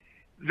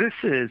This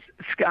is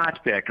Scott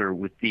Becker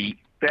with the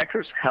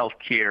Becker's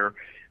Healthcare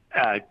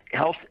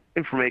Health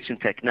Information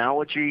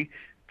Technology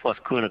plus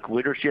Clinical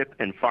Leadership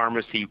and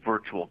Pharmacy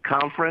Virtual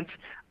Conference.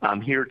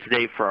 I'm here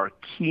today for our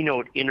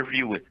keynote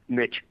interview with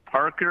Mitch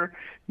Parker.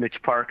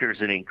 Mitch Parker is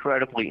an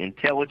incredibly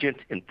intelligent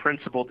and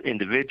principled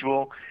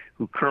individual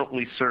who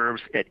currently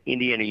serves at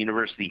Indiana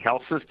University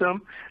Health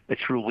System, a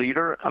true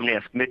leader. I'm going to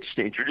ask Mitch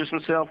to introduce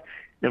himself.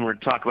 Then we're going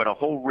to talk about a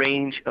whole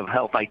range of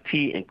health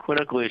IT and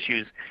clinical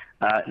issues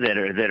that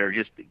are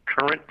just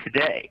current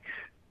today.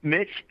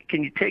 Mitch,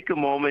 can you take a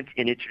moment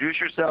and introduce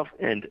yourself?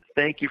 And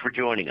thank you for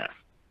joining us.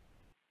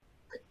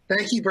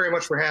 Thank you very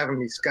much for having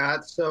me,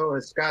 Scott. So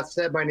as Scott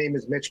said, my name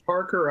is Mitch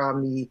Parker.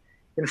 I'm the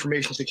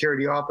Information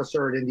Security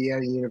Officer at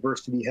Indiana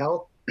University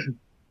Health.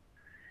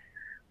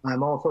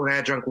 I'm also an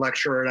adjunct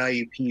lecturer at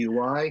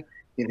IUPUI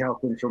in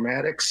health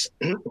informatics,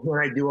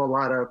 where I do a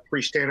lot of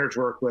pre-standards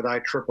work with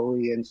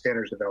IEEE and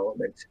standards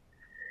development.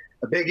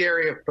 A big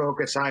area of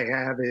focus I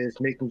have is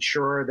making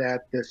sure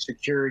that the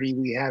security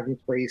we have in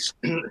place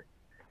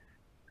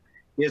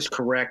is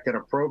correct and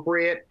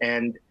appropriate,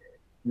 and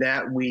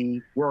that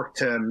we work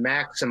to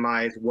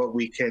maximize what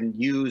we can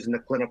use in the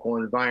clinical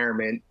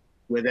environment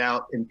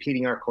without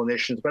impeding our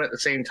clinicians, but at the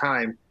same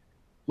time,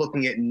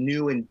 looking at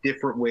new and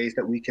different ways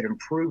that we can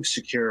improve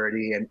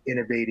security and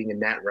innovating in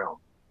that realm.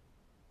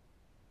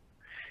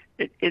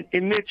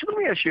 And Mitch, let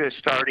me ask you a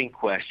starting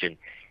question.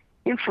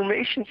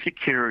 Information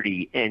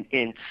security and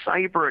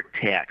cyber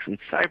attacks and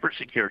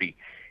cybersecurity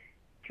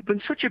have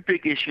been such a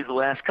big issue the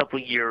last couple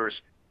of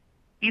years,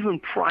 even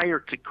prior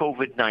to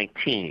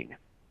COVID-19.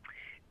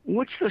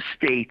 What's the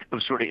state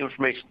of sort of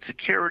information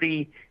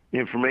security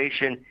and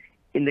information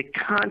in the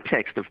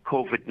context of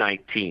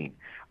COVID-19?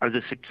 Are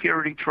the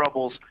security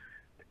troubles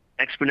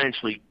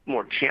exponentially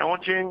more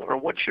challenging, or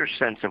what's your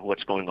sense of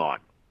what's going on?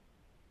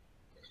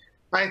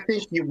 I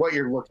think what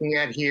you're looking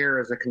at here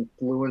is a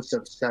confluence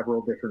of several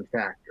different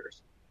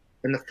factors.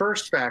 And the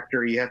first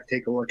factor you have to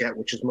take a look at,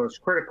 which is most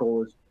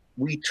critical, is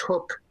we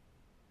took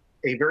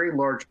a very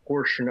large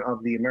portion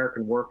of the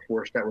American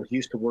workforce that was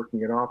used to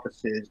working in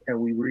offices, and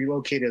we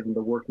relocated them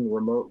to working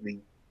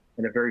remotely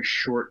in a very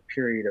short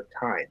period of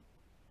time.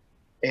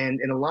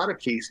 And in a lot of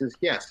cases,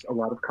 yes, a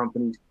lot of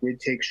companies did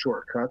take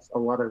shortcuts. A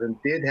lot of them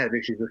did have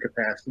issues with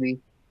capacity.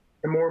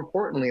 And more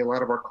importantly, a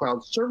lot of our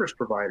cloud service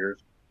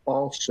providers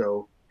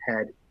also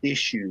had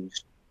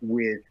issues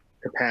with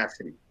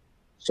capacity.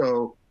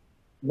 So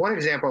one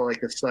example I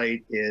like to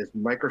cite is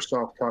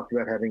Microsoft talked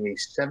about having a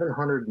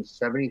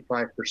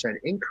 775%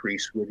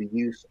 increase with the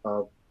use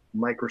of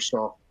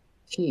Microsoft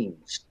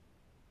Teams.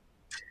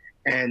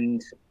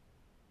 And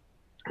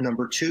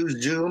number two,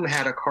 Zoom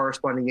had a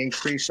corresponding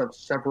increase of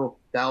several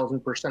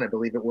thousand%. I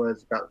believe it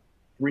was about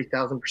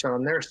 3,000%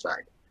 on their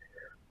side.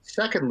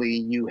 Secondly,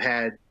 you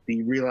had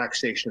the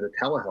relaxation of the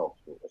telehealth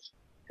rules.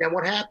 And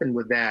what happened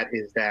with that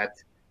is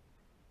that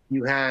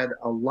you had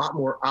a lot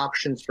more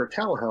options for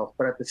telehealth,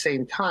 but at the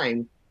same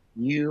time,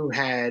 you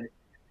had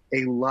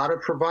a lot of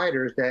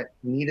providers that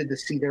needed to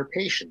see their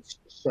patients.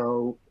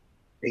 So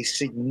a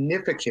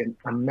significant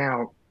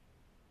amount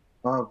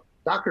of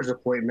doctor's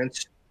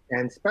appointments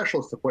and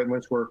specialist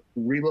appointments were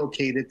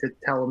relocated to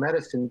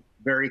telemedicine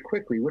very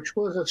quickly, which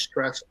was a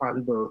stress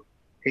on both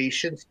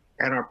patients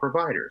and our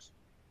providers.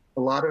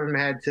 A lot of them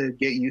had to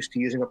get used to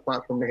using a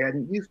platform they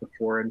hadn't used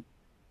before. And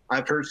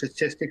I've heard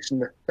statistics in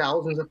the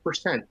thousands of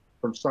percent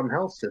from some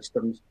health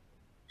systems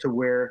to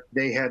where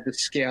they had to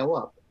scale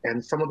up.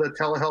 And some of the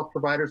telehealth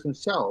providers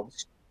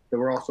themselves that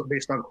were also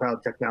based on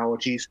cloud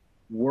technologies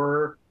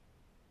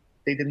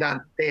they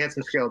had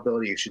some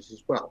scalability issues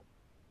as well.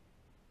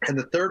 And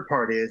the third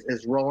part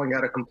is rolling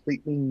out a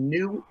completely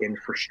new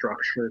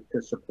infrastructure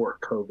to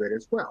support COVID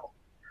as well.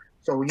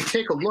 So when you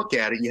take a look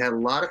at it, you had a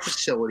lot of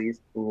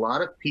facilities, a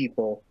lot of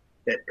people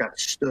that got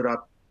stood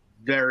up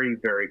very,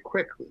 very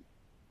quickly.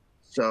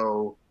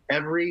 So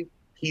every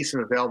piece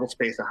of available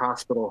space a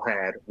hospital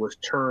had was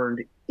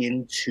turned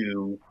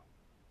into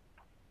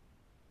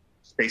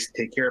space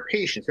to take care of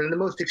patients. And the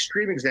most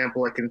extreme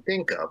example I can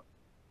think of,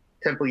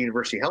 Temple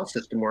University Health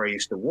System, where I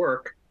used to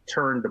work,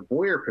 turned the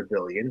Boyer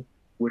Pavilion,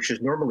 which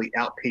is normally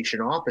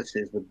outpatient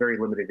offices with very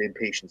limited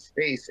inpatient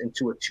space,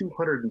 into a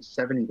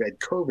 270-bed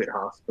COVID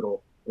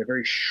hospital in a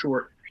very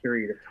short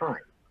period of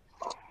time.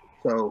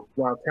 So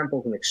while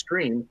Temple's an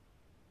extreme,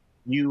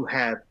 you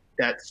have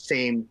that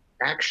same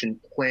action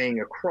playing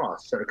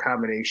across. So the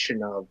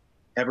combination of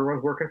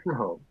everyone's working from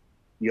home,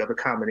 you have a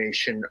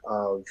combination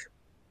of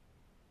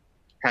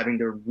having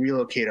to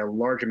relocate a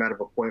large amount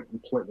of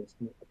appointments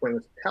to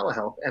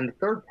telehealth, and the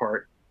third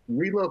part,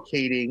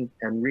 relocating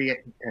and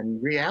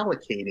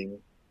reallocating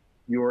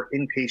your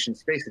inpatient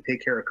space to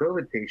take care of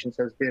COVID patients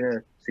has been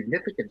a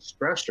significant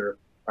stressor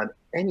on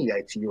any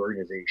IT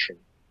organization.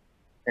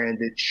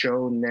 And it's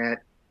shown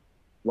that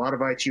a lot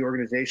of IT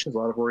organizations, a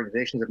lot of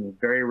organizations have been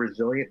very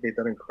resilient. They've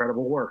done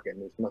incredible work,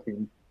 and there's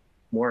nothing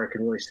more I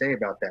can really say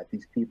about that.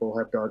 These people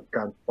have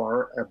gone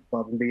far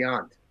above and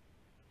beyond.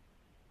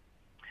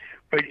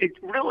 Right. It's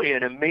really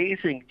an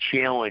amazing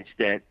challenge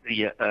that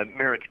the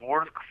American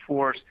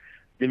workforce,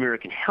 the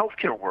American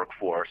healthcare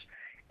workforce,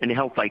 and the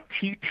health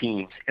IT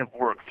teams have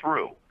worked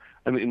through.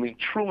 I mean,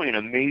 truly an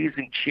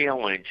amazing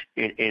challenge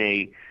in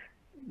a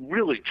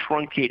really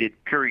truncated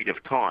period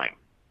of time.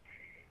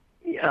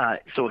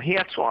 So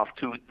hats off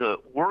to the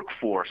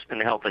workforce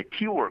and the health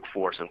IT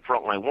workforce and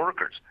frontline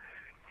workers.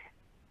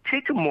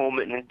 Take a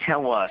moment and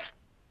tell us,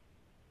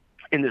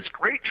 in this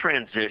great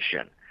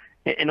transition,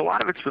 and a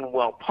lot of it's been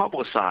well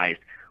publicized,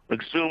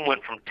 like Zoom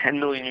went from 10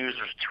 million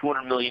users to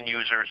 200 million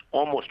users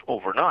almost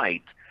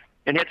overnight,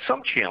 and had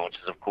some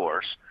challenges, of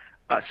course,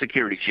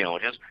 security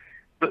challenges.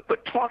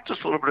 But talk to us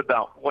a little bit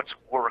about what's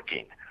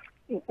working.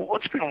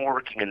 What's been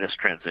working in this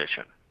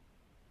transition?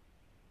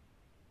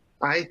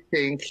 I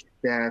think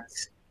that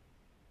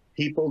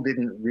people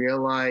didn't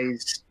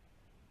realize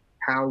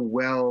how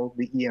well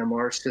the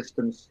EMR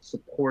systems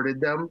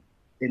supported them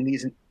in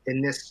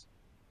this.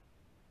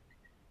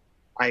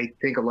 I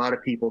think a lot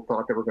of people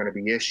thought there were going to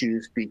be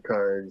issues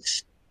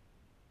because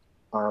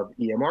of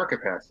EMR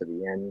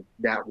capacity, and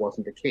that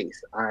wasn't the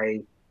case.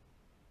 I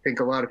think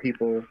a lot of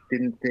people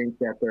didn't think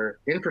that their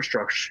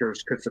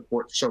infrastructures could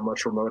support so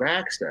much remote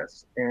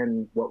access.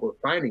 And what we're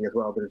finding as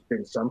well, there's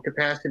been some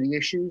capacity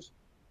issues.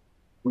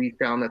 We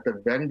found that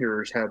the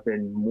vendors have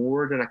been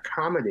more than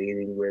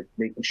accommodating with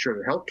making sure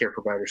that healthcare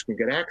providers can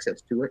get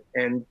access to it.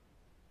 And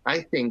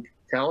I think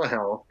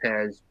telehealth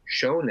has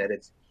shown that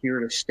it's here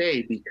to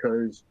stay,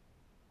 because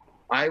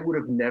I would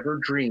have never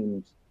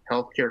dreamed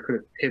healthcare could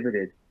have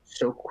pivoted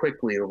so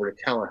quickly over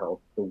to telehealth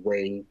the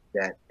way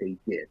that they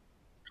did.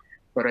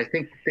 But I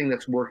think the thing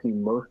that's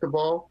working most of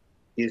all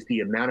is the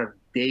amount of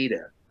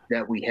data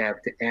that we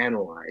have to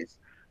analyze,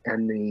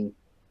 and the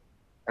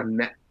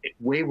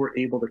way we're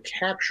able to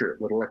capture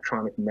it with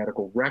electronic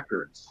medical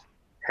records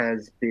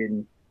has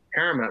been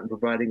paramount in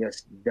providing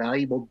us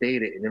valuable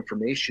data and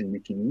information we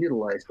can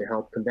utilize to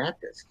help combat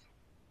this.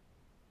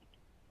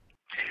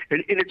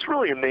 And it's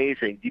really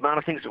amazing the amount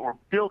of things that were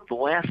built the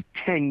last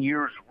 10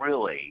 years,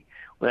 really,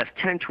 last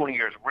 10, 20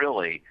 years,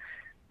 really,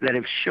 that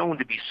have shown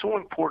to be so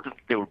important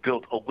that they were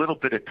built a little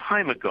bit of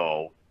time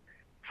ago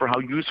for how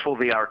useful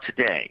they are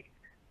today.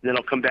 Then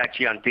I'll come back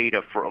to you on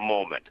data for a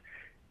moment.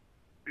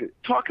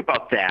 Talk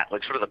about that,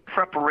 like sort of the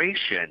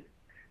preparation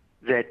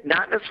that,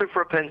 not necessarily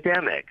for a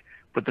pandemic,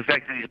 but the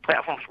fact that these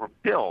platforms were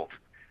built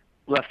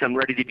left them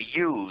ready to be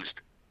used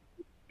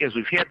as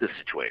we've had this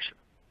situation.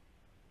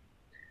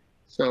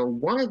 So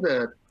one of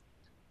the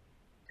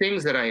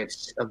things that I have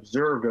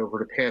observed over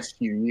the past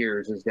few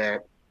years is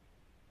that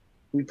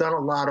we've done a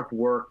lot of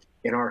work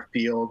in our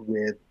field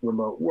with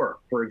remote work.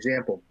 For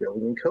example,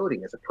 billing and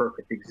coding is a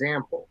perfect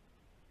example,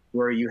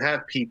 where you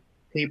have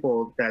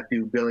people that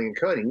do billing and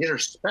coding. These are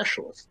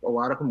specialists. A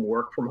lot of them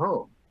work from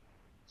home.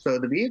 So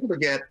to be able to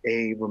get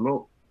a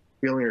remote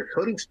billing or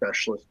coding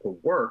specialist to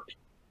work,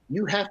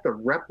 you have to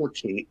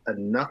replicate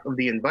enough of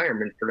the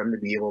environment for them to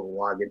be able to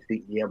log into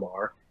the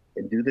EMR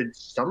and do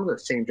some of the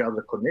same jobs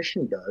a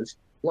clinician does,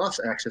 plus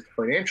access to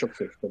financial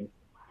systems.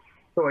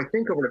 So I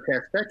think over the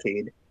past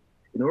decade,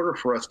 in order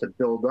for us to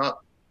build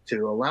up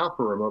to allow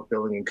for remote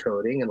billing and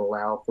coding and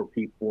allow for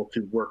people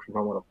to work from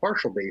home on a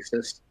partial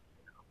basis,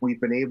 we've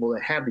been able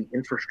to have the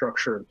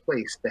infrastructure in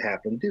place to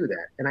have them do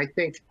that. And I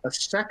think a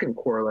second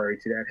corollary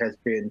to that has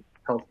been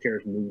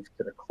healthcare's move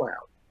to the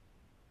cloud.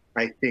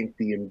 I think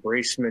the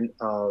embracement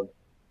of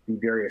the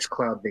various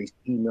cloud-based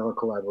email and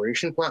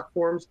collaboration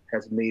platforms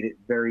has made it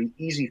very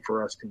easy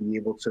for us to be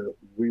able to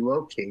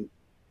relocate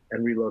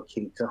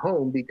to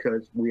home,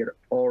 because we had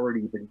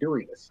already been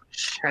doing this.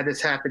 Had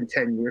this happened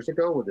 10 years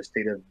ago with the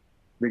state of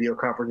video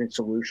conferencing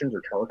solutions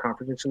or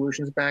teleconferencing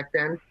solutions back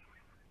then,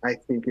 I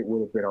think it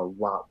would have been a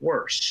lot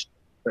worse.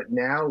 But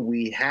now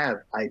we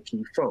have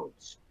IP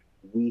phones.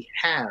 We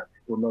have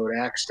remote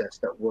access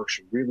that works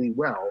really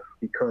well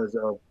because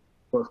of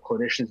both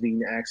clinicians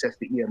needing access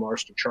to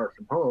EMRs to chart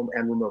from home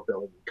and remote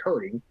billing and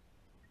coding.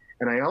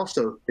 And I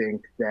also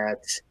think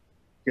that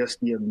just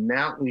the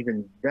amount we've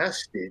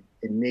invested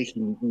in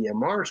making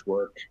EMRs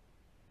work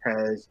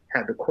has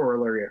had the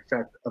corollary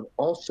effect of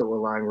also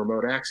allowing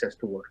remote access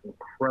to work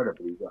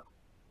incredibly well.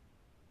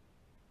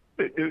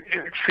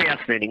 It's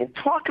fascinating. And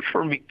talk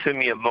to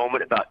me a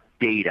moment about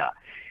data.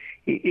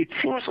 It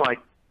seems like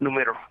no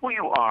matter who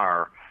you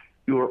are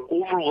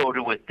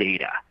overloaded with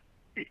data.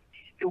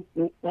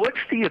 What's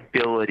the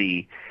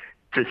ability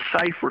to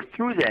cipher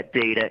through that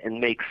data and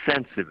make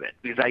sense of it?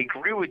 Because I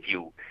agree with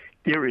you,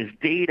 there is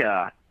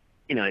data,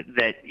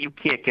 that you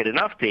can't get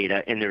enough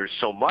data, and there's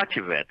so much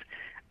of it.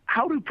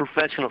 How do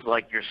professionals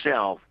like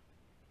yourself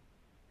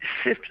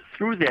sift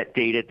through that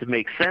data to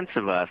make sense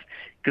of us?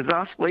 Because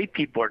us lay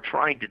people are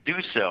trying to do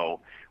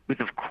so with,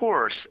 of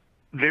course,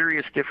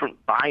 various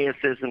different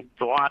biases and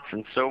thoughts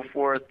and so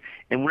forth.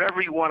 And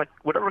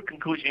whatever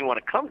conclusion you want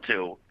to come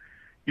to,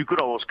 you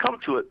could always come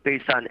to it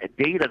based on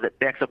data that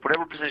backs up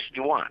whatever position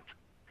you want.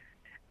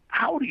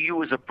 How do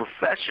you, as a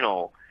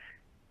professional,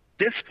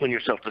 discipline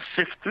yourself to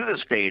sift through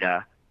this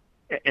data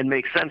and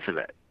make sense of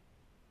it?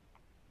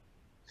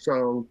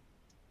 So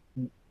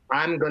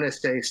I'm going to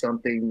say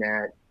something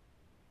that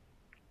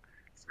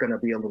is going to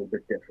be a little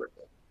bit different.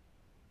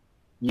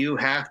 you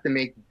have to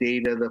make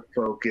data the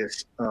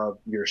focus of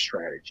your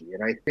strategy.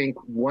 And I think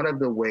one of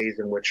the ways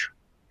in which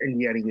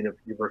Indiana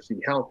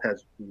University Health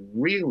has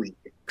really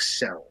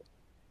excelled,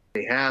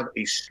 they have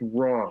a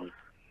strong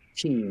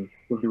team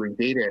for doing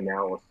data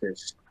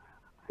analysis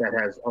that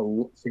has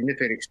a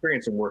significant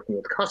experience in working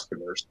with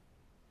customers.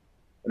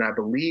 And I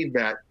believe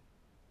that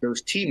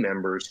those team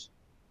members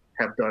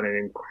have done an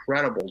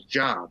incredible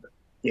job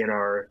in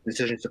our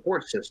decision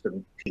support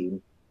system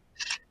team.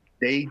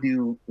 They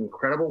do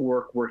incredible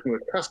work working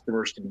with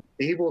customers to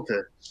be able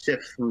to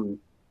sift through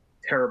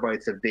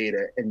terabytes of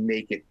data and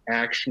make it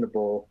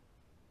actionable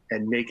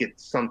and make it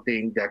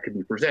something that can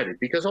be presented.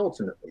 Because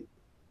ultimately,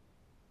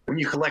 when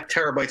you collect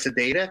terabytes of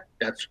data,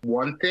 that's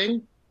one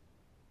thing.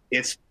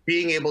 It's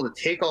being able to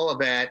take all of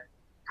that,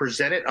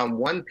 present it on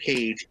one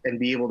page, and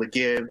be able to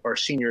give our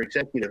senior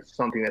executives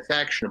something that's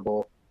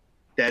actionable.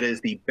 That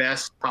is the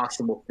best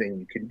possible thing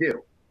you can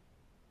do.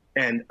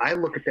 And I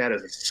look at that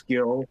as a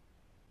skill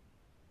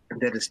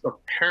that is of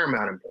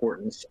paramount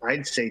importance.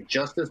 I'd say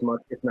just as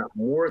much, if not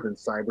more, than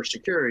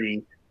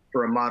cybersecurity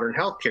for a modern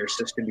healthcare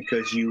system,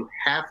 because you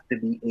have to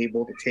be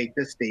able to take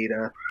this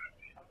data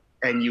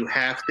and you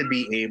have to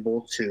be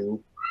able to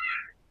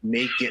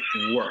make it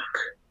work.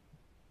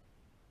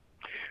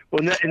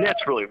 Well, and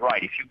that's really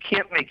right. If you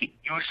can't make it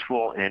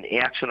useful and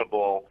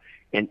actionable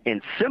and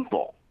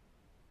simple,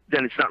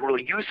 then it's not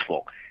really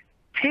useful.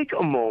 Take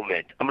a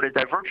moment. I'm going to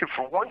divert you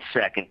for 1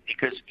 second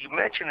because you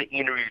mentioned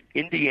the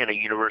Indiana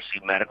University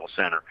Medical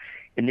Center.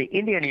 And the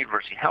Indiana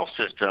University Health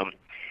System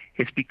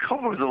has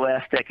become, over the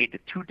last decade to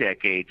 2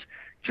 decades,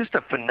 just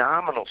a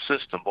phenomenal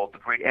system, both a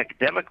great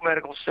academic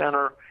medical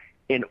center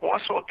and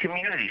also a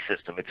community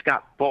system. It's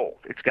got both.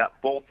 It's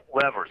got both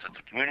levers. It's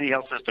a community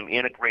health system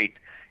and a great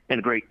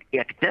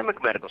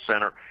academic medical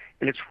center,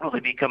 and it's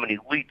really become an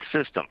elite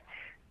system.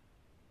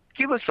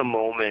 Give us a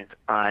moment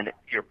on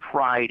your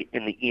pride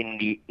in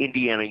the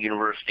Indiana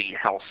University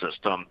Health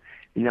System,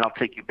 and then I'll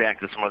take you back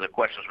to some other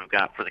questions we've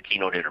got for the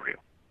keynote interview.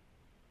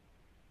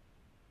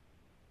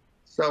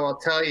 So I'll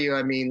tell you,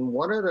 I mean,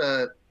 one of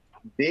the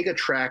big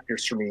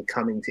attractors for me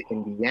coming to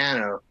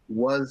Indiana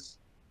was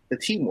the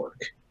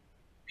teamwork.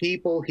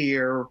 People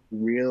here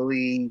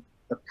really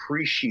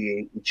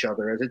appreciate each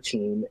other as a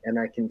team, and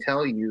I can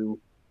tell you,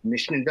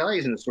 mission and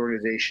values in this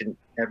organization,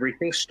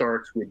 everything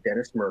starts with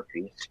Dennis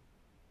Murphy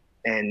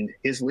and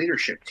his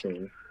leadership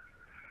team,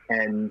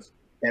 and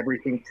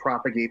everything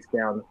propagates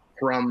down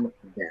from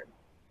them.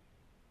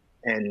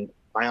 And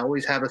I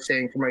always have a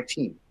saying for my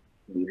team: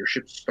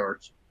 leadership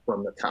starts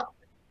from the top.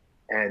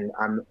 And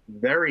I'm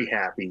very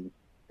happy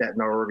that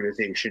in our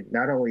organization,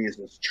 not only is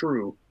this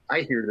true,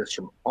 I hear this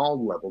from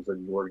all levels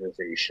of the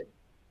organization.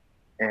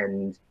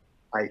 And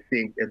I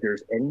think if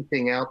there's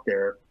anything out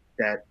there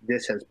that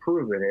this has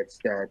proven, it's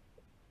that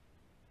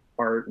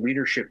our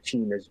leadership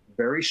team is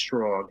very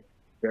strong,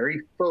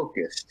 very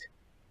focused,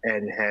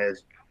 and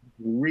has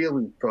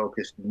really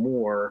focused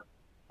more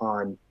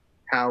on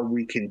how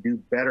we can do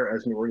better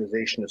as an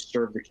organization to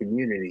serve the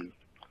community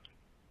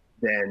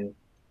than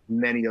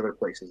many other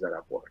places that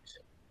I've worked.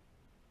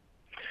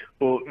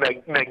 Well,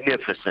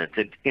 magnificent,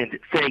 and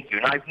thank you.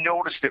 And I've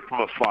noticed it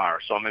from afar,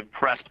 so I'm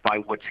impressed by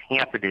what's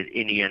happened at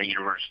Indiana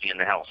University in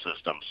the health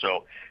system.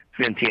 So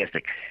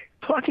fantastic.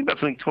 Talking about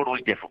something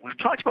totally different. We've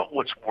talked about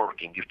what's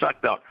working. You've talked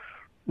about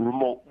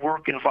remote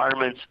work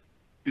environments.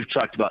 You've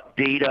talked about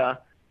data.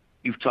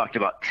 You've talked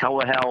about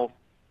telehealth.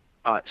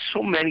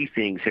 So many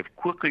things have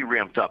quickly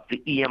ramped up.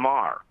 The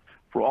EMR,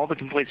 for all the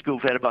complaints people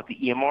have had about the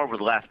EMR over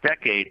the last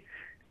decade,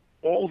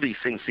 all these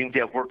things seem to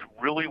have worked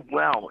really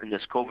well in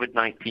this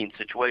COVID-19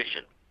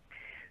 situation.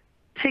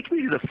 Take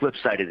me to the flip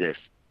side of this,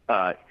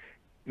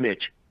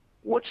 Mitch.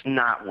 What's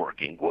not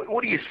working?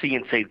 What do you see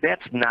and say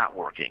that's not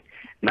working?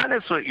 Not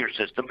necessarily your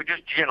system, but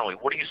just generally,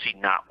 what do you see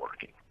not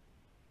working?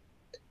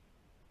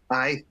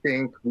 I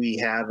think we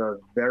have a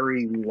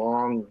very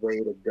long way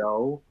to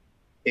go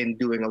in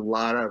doing a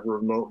lot of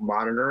remote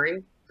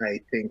monitoring. I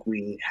think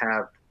we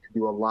have to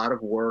do a lot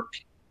of work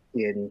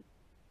in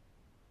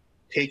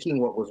taking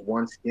what was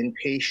once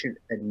inpatient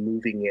and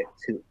moving it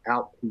to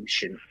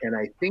outpatient. And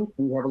I think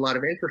we have a lot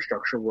of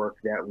infrastructure work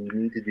that we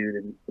need to do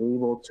to be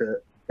able to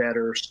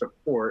better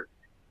support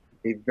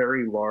a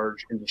very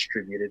large and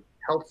distributed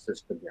health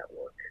system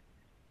network.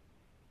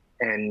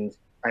 And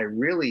I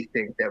really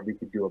think that we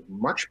could do a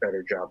much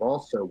better job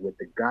also with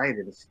the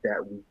guidance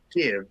that we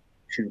give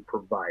to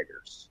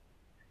providers.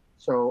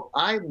 So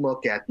I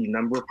look at the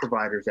number of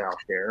providers out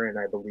there, and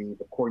I believe,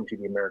 according to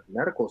the American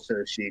Medical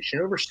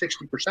Association, over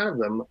 60% of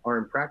them are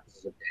in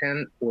practices of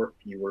 10 or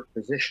fewer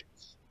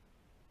physicians.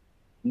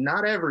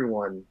 Not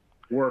everyone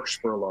works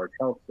for a large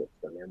health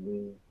system, and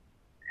we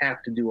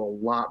have to do a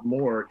lot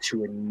more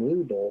to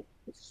enable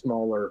the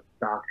smaller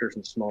doctors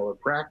and smaller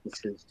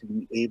practices to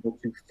be able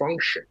to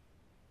function,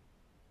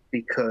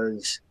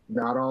 because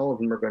not all of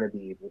them are going to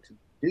be able to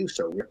do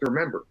so. We have to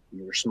remember,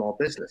 these are small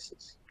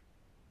businesses.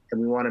 And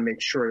we want to make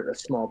sure that a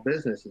small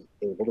business is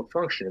able to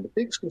function. And the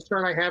biggest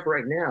concern I have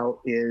right now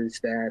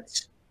is that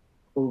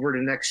over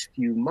the next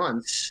few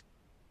months,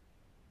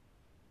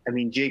 I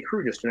mean, J.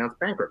 Crew just announced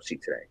bankruptcy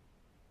today.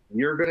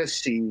 you're going to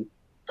see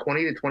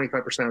 20 to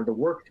 25% of the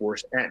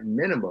workforce at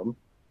minimum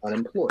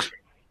unemployed.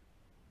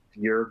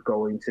 You're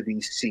going to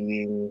be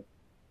seeing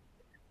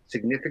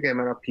significant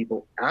amount of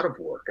people out of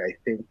work. I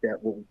think that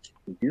what we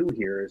can do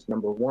here is,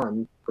 number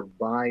one,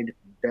 provide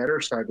better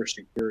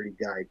cybersecurity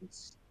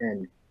guidance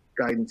and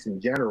guidance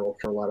in general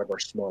for a lot of our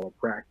smaller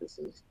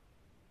practices.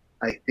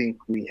 I think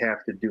we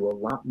have to do a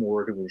lot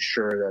more to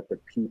ensure that the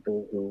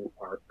people who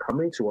are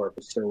coming to our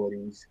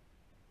facilities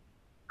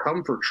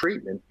come for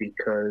treatment,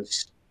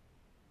 because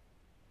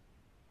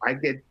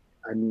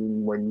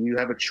when you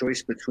have a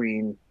choice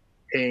between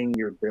paying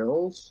your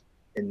bills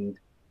and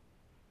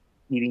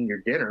eating your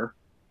dinner,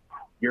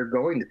 you're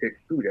going to pick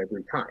food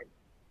every time.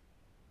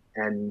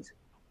 And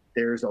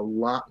there's a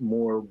lot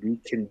more we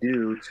can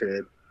do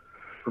to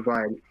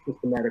provide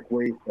systematic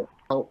ways to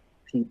help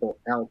people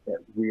out that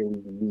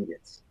really need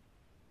it.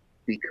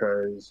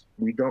 Because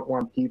we don't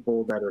want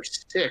people that are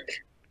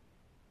sick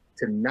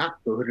to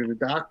not go to the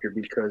doctor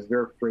because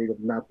they're afraid of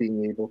not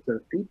being able to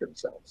feed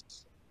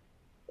themselves.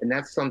 And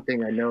that's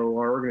something I know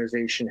our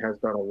organization has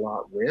done a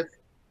lot with.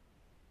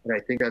 And I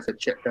think that's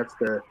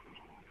the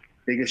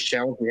biggest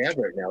challenge we have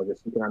right now, this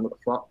economic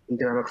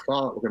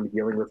fallout we're going to be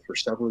dealing with for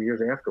several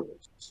years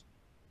afterwards.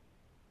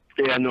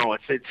 Yeah, no,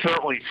 it's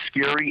certainly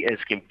scary as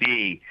can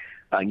be.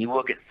 You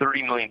look at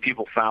 30 million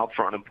people filed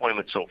for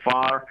unemployment so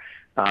far,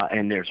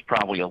 and there's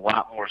probably a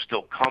lot more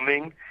still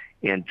coming,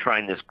 and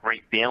trying this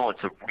great balance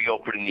of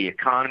reopening the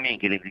economy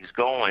and getting things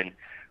going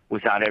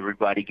without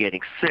everybody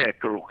getting sick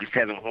or at least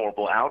having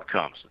horrible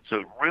outcomes. It's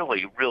a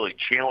really, really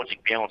challenging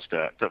balance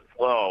to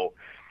flow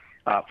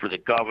for the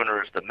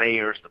governors, the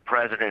mayors, the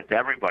president,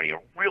 everybody. A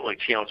really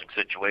challenging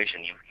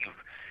situation.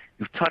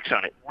 You've touched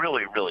on it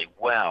really, really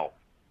well.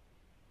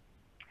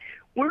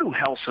 Where do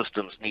health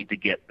systems need to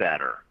get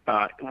better,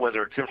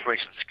 whether it's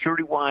information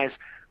security-wise,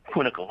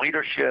 clinical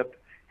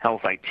leadership,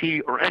 health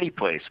IT, or any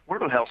place? Where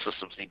do health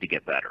systems need to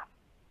get better?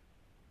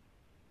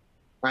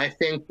 I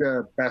think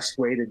the best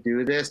way to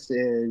do this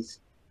is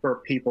for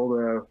people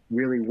to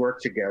really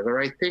work together.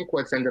 I think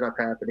what's ended up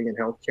happening in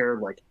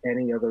healthcare, like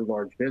any other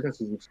large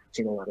business, is you've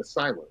seen a lot of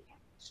silos.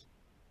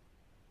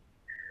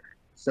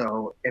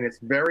 So, and it's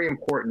very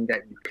important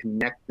that you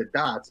connect the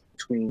dots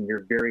between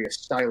your various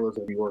silos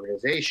of the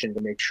organization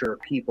to make sure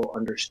people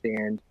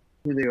understand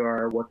who they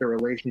are, what their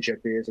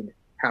relationship is, and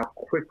how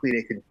quickly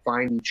they can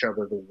find each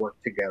other to work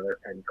together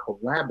and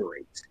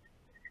collaborate.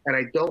 And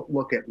I don't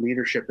look at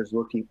leadership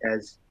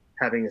as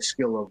having a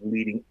skill of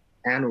leading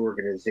an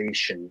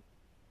organization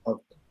of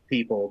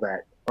people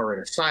that are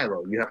in a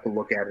silo. You have to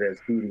look at it as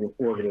leading an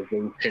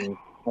organization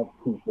of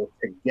people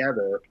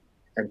together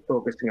and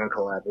focusing on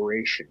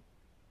collaboration.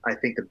 I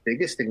think the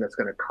biggest thing that's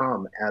going to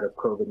come out of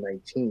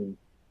COVID-19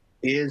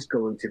 is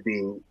going to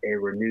be a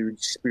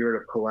renewed spirit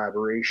of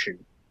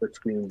collaboration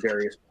between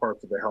various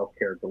parts of the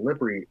healthcare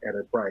delivery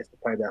enterprise to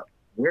find out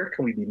where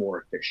can we be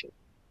more efficient,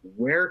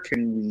 where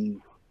can we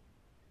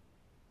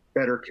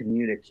better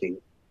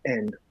communicate,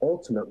 and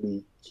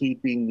ultimately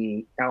keeping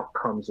the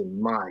outcomes in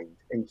mind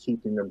and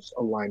keeping them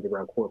aligned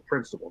around core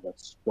principle.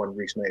 That's one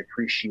reason I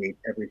appreciate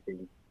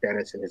everything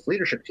Dennis and his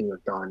leadership team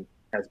have done,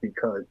 is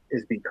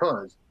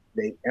because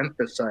they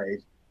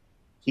emphasize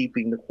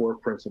keeping the core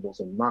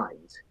principles in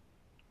mind.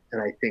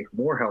 And I think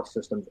more health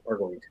systems are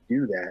going to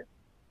do that,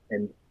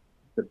 and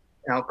the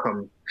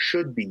outcome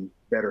should be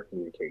better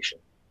communication.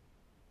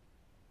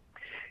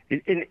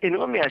 And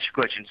let me ask you a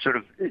question, sort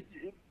of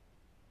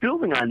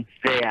building on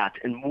that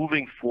and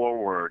moving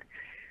forward.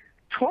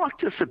 Talk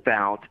to us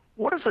about,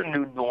 what does a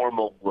new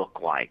normal look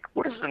like?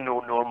 What does a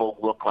new normal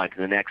look like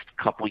in the next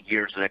couple of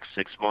years, the next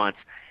 6 months?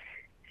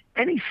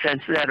 Any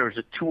sense of that, or is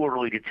it too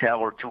early to tell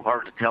or too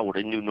hard to tell what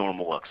a new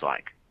normal looks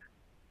like?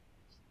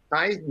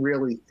 I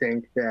really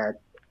think that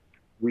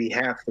we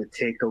have to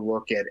take a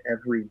look at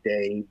every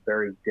day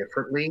very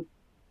differently.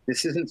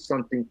 This isn't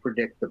something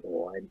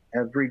predictable. And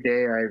every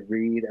day I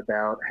read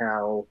about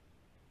how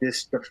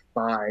this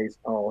defies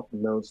all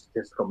known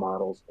statistical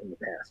models in the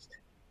past.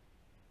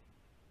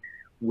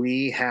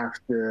 We have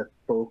to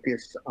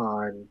focus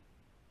on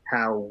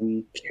how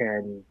we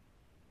can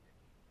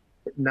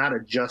not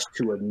adjust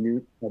to a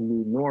new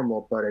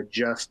normal, but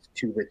adjust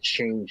to the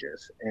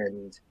changes.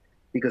 And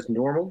because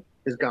normal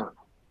is gone,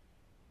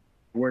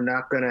 we're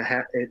not going to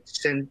have it.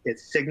 It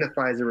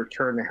signifies a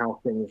return to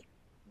how things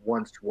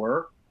once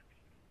were,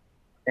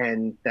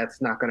 and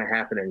that's not going to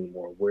happen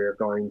anymore. We're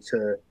going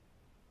to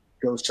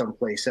go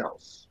someplace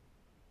else,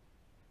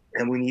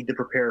 and we need to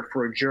prepare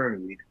for a journey.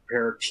 We need to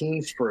prepare our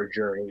teams for a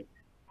journey,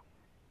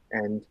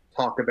 and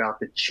talk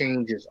about the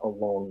changes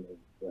along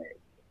the way.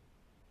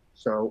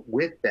 So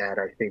with that,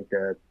 I think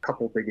the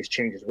couple biggest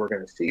changes we're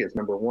going to see is,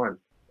 number one,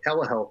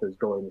 telehealth is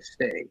going to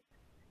stay.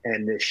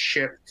 And this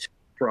shift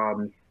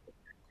from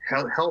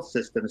health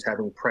systems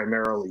having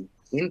primarily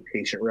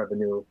inpatient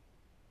revenue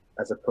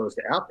as opposed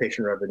to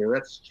outpatient revenue,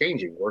 that's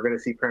changing. We're going to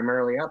see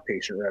primarily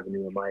outpatient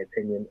revenue, in my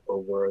opinion,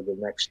 over the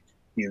next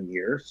few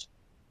years.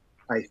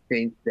 I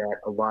think that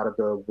a lot of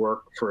the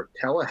work for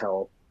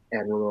telehealth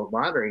and remote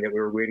monitoring that we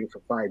were waiting for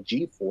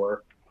 5G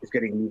for is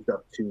getting moved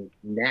up to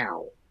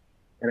now.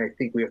 And I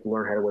think we have to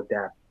learn how to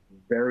adapt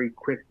very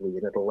quickly.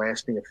 And that the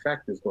lasting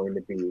effect is going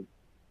to be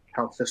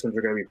health systems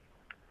are going to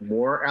be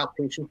more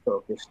outpatient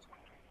focused,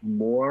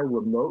 more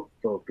remote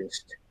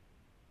focused,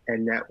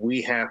 and that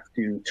we have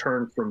to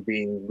turn from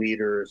being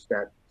leaders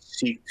that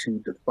seek to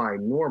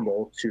define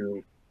normal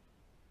to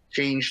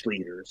change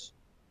leaders,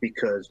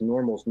 because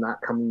normal's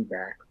not coming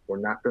back. We're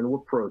not going to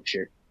approach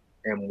it,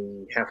 and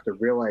we have to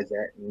realize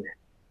that and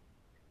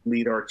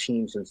lead our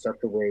teams in such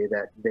a way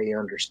that they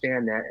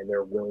understand that and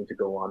they're willing to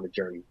go on the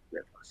journey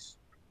with us.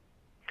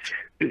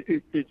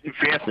 It's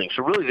fascinating.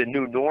 So really the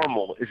new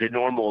normal is a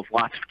normal of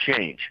lots of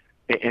change,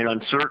 and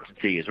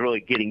uncertainty is really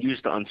getting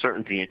used to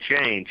uncertainty and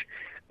change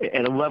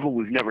at a level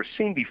we've never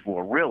seen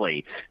before,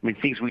 really. I mean,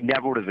 things we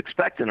never would have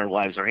expected in our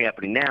lives are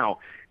happening now,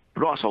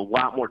 but also a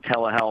lot more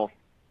telehealth,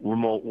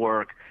 remote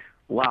work,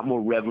 a lot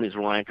more revenues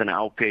reliant on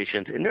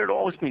outpatients. And there had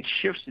always been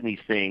shifts in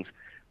these things,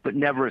 but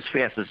never as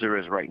fast as there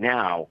is right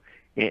now.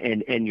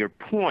 And your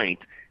point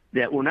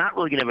that we're not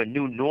really going to have a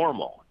new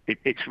normal.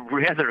 It's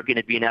rather going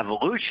to be an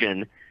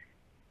evolution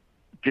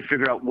to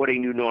figure out what a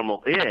new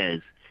normal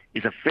is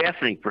a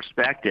fascinating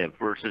perspective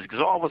versus, because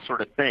all of us sort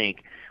of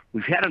think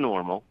we've had a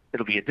normal,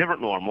 it'll be a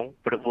different normal,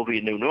 but it will be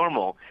a new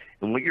normal.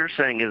 And what you're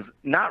saying is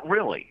not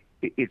really.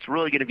 It's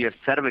really going to be a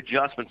set of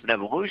adjustments and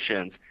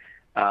evolutions.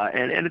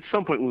 And at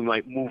some point we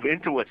might move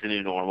into what's a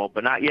new normal,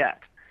 but not yet.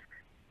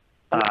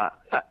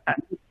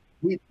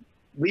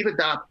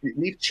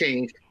 We've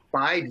changed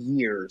 5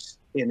 years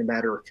in a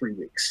matter of 3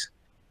 weeks.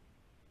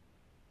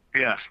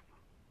 Yes.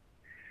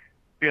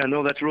 Yeah,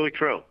 no, that's really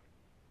true.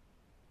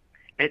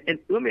 And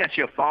let me ask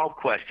you a follow-up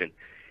question.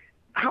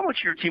 How much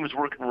of your team is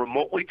working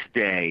remotely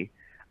today?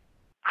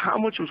 How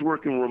much was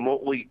working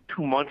remotely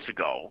 2 months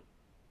ago?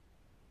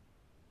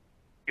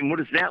 And what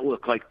does that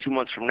look like 2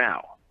 months from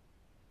now?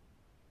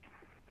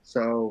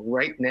 So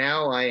right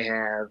now I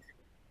have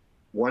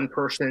one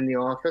person in the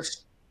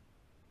office.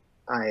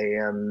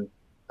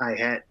 I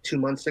had 2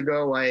 months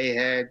ago, I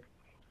had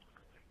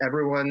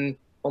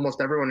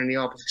almost everyone in the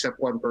office except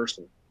one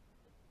person.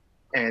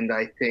 And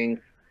I think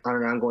on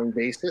an ongoing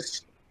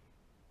basis,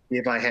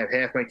 if I have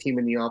half my team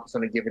in the office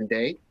on a given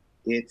day,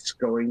 it's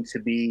going to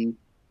be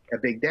a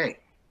big day.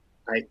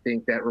 I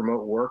think that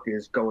remote work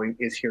is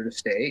here to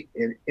stay.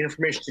 And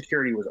information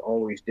security was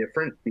always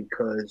different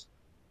because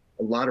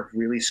a lot of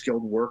really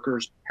skilled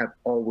workers have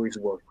always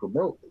worked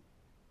remotely.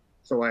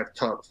 So I've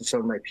talked to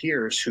some of my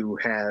peers who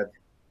have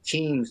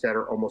teams that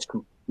are almost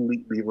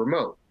completely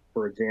remote.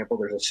 For example,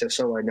 there's a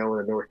CISO I know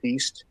in the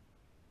Northeast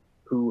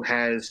who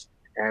has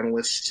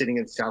analysts sitting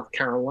in South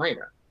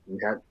Carolina.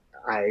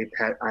 I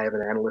have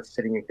an analyst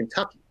sitting in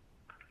Kentucky.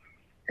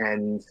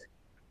 And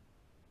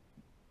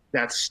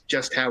that's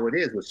just how it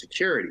is with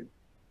security.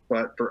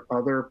 But for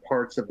other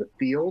parts of the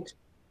field,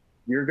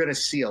 you're going to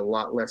see a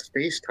lot less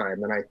face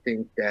time. And I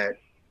think that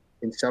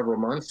in several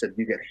months, if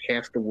you get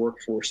half the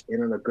workforce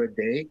in on a good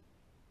day,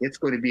 it's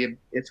going to be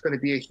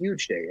a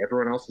huge day.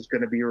 Everyone else is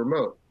going to be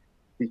remote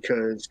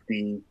because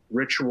the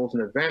rituals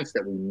and events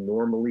that we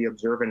normally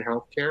observe in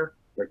healthcare,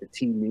 like the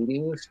team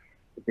meetings,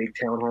 the big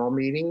town hall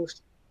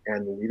meetings,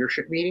 and the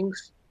leadership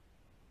meetings,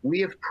 we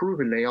have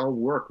proven they all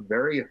work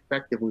very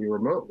effectively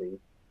remotely,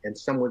 and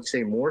some would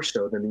say more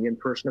so than the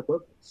in-person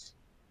equivalents.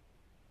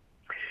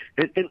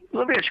 And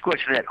let me ask you a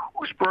question that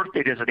whose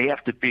birthday does it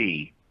have to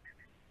be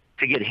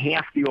to get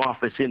half the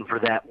office in for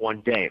that one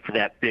day, for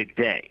that big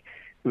day?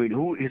 I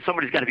mean,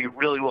 somebody's got to be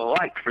really well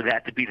liked for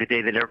that to be the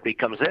day that everybody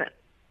comes in.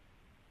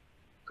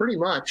 Pretty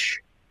much.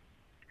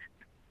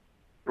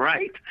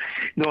 Right?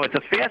 No, it's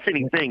a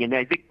fascinating thing. And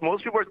I think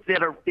most people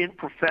that are in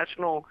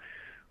professional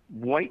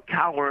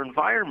white-collar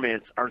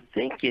environments are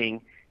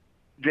thinking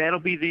that'll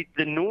be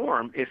the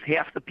norm. If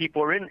half the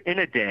people are in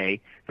a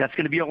day, that's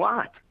going to be a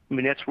lot. I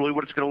mean, that's really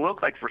what it's going to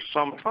look like for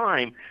some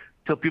time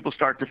till people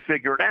start to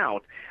figure it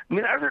out. I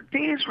mean, are there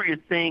days where you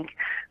think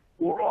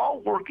we're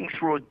all working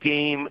through a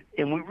game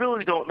and we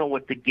really don't know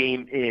what the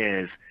game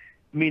is?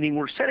 Meaning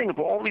we're setting up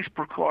all these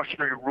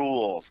precautionary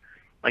rules,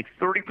 like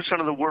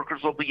 30% of the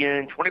workers will be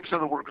in, 20%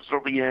 of the workers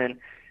will be in,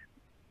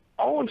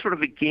 all in sort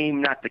of a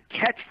game not to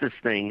catch this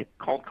thing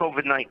called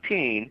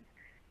COVID-19.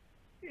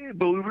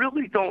 But we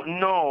really don't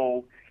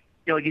know.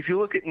 You know, like if you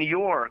look at New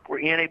York, where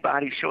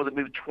antibodies show that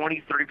maybe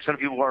 20, 30% of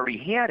people already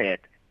had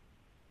it,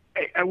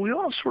 are we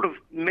all sort of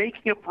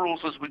making up rules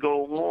as we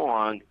go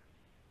along?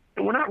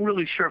 And we're not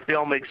really sure if they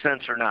all make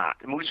sense or not.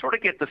 I mean, we sort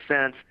of get the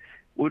sense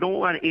we don't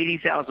want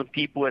 80,000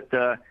 people at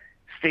the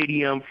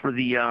stadium for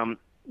the,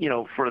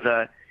 for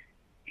the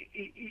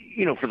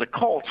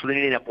Colts, for the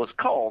Indianapolis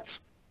Colts.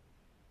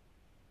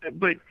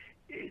 But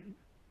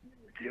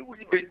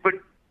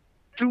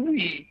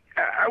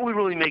are we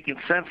really making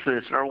sense of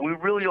this? And are we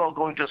really all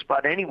going to a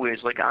spot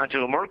anyways? Like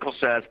Angela Merkel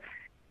says,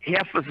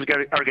 half of us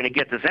are going to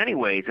get this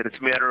anyways, and it's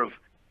a matter of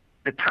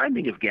the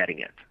timing of getting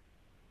it.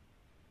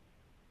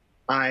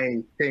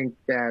 I think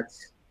that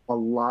a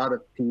lot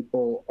of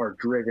people are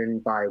driven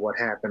by what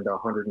happened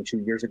 102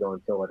 years ago in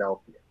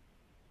Philadelphia.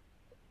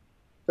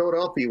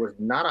 Philadelphia was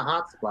not a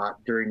hotspot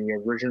during the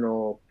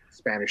original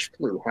Spanish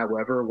flu.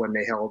 However, when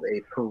they held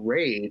a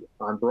parade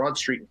on Broad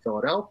Street in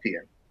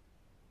Philadelphia,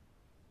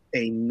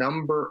 a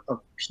number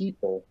of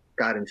people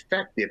got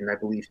infected, and I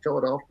believe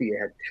Philadelphia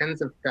had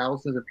tens of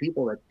thousands of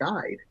people that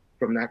died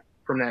from that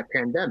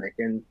pandemic.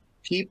 And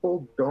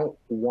people don't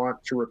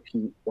want to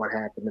repeat what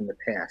happened in the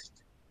past.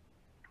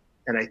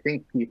 And I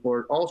think people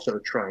are also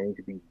trying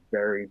to be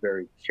very,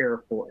 very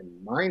careful and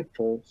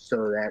mindful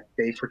so that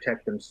they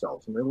protect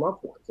themselves and their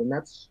loved ones. And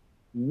that's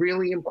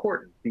really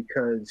important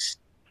because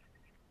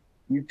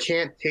you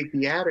can't take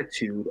the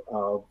attitude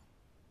of,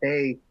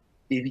 hey,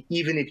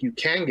 even if you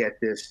can get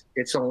this,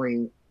 it's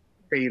only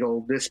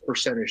fatal this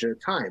percentage at a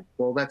time.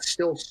 Well, that's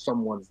still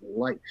someone's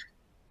life.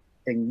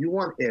 And you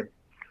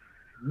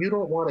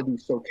don't want to be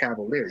so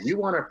cavalier. You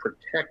want to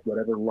protect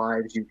whatever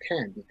lives you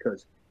can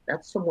because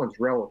that's someone's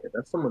relative.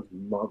 That's someone's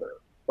mother,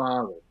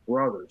 father,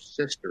 brother,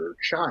 sister, or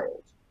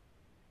child.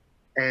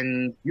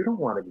 And you don't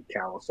want to be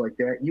callous like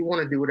that. You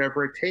want to do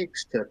whatever it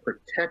takes to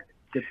protect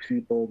the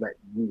people that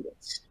need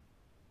it.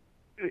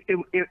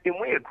 And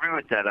we agree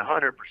with that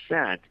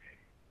 100%.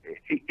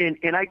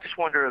 And I just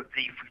wonder of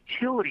the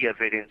futility of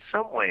it in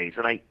some ways.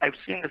 And I've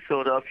seen the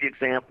Philadelphia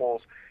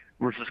examples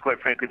versus, quite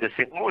frankly, the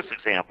St. Louis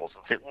examples.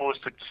 And St. Louis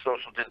took the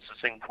social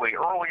distancing way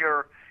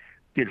earlier,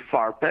 did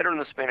far better in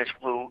the Spanish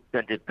flu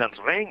than did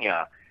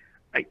Pennsylvania.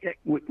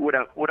 What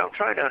I'm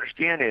trying to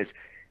understand is,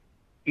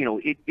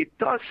 it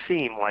does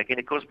seem like, and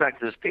it goes back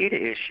to this data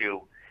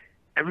issue,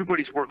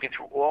 everybody's working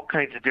through all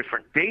kinds of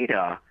different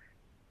data,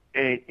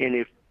 and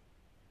if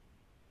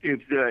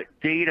the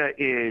data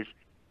is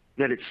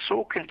that it's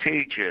so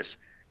contagious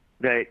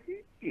that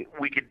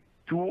we could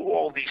do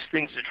all these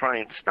things to try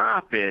and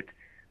stop it,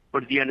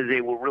 but at the end of the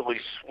day, we're really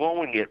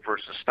slowing it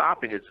versus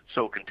stopping it. It's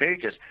so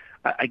contagious.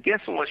 I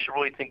guess unless you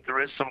really think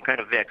there is some kind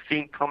of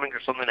vaccine coming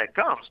or something that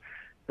comes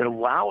that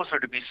allows there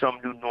to be some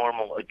new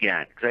normal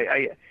again.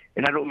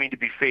 And I don't mean to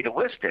be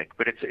fatalistic,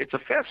 but it's a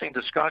fascinating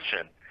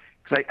discussion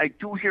because I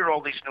do hear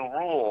all these new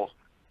rules,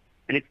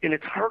 and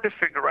it's hard to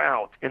figure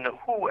out. And the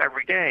WHO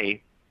every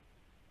day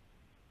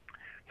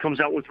comes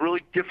out with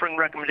really differing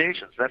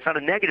recommendations. That's not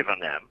a negative on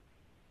them.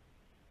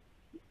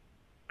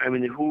 I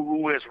mean, the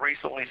WHO has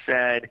recently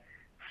said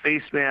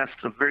face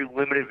masks of very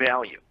limited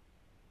value,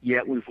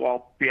 yet we've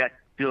all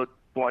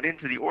bought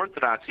into the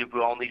orthodoxy of we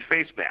all need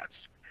face masks.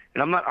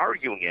 And I'm not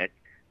arguing it,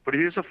 but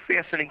it is a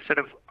fascinating set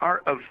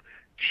of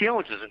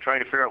challenges in trying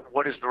to figure out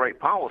what is the right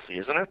policy,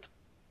 isn't it?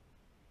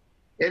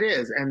 It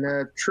is. And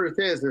the truth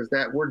is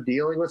that we're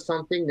dealing with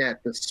something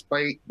that,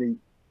 despite the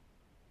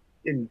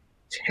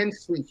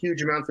intensely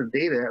huge amounts of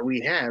data that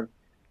we have,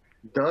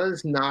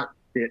 does not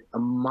fit a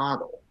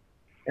model.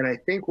 And I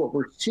think what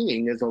we're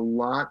seeing is there's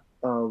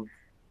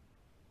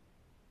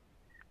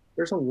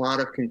a lot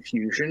of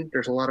confusion.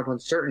 There's a lot of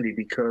uncertainty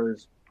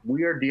because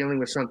we are dealing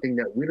with something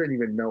that we don't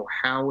even know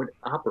how it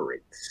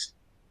operates.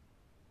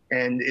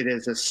 And it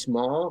is a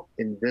small,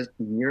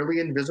 nearly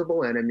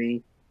invisible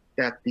enemy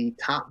that the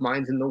top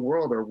minds in the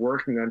world are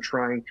working on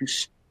trying to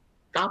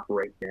stop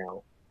right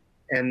now.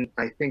 And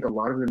I think a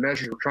lot of the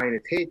measures we're trying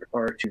to take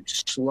are to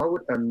slow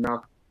it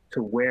enough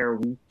to where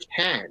we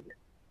can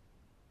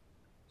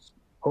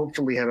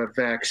hopefully have a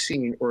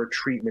vaccine or a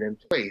treatment in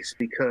place.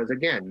 Because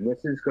again,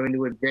 this is going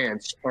to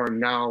advance our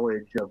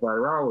knowledge of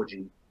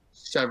virology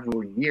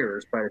several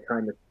years by the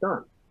time it's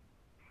done.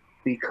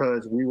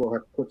 Because we will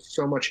have put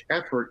so much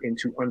effort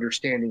into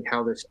understanding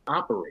how this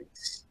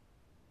operates.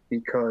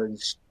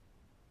 Because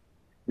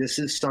this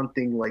is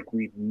something like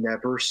we've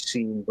never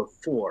seen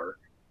before.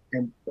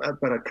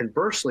 But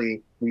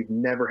conversely, we've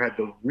never had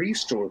the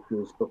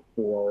resources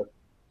before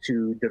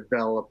to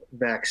develop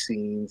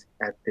vaccines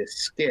at this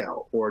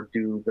scale or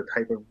do the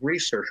type of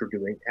research we're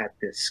doing at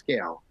this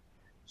scale.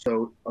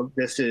 So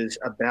this is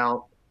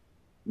about,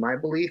 my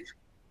belief,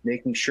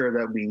 making sure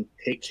that we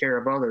take care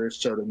of others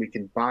so that we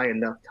can buy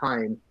enough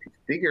time to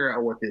figure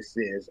out what this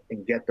is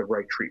and get the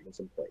right treatments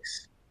in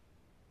place.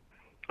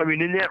 I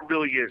mean, and that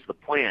really is the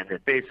plan,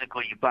 that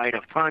basically you buy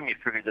enough time, you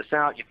figure this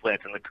out, you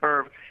flatten the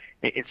curve,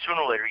 and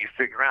sooner or later you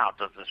figure out,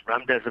 does this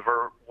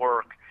remdesivir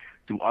work?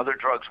 Do other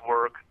drugs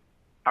work?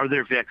 Are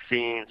there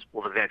vaccines?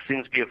 Will the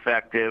vaccines be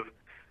effective?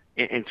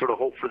 And sort of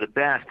hope for the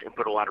best and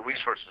put a lot of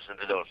resources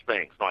into those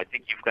things. So I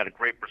think you've got a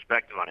great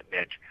perspective on it,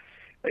 Mitch.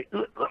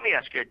 Let me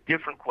ask you a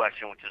different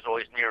question, which is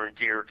always near and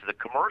dear to the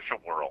commercial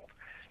world.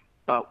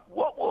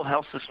 What will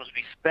health systems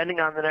be spending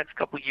on the next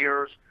couple of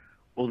years?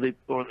 Will they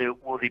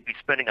be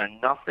spending on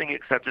nothing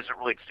except as it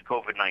relates to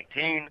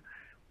COVID-19?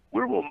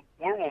 Where will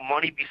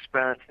money be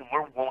spent, and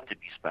where won't it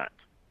be spent?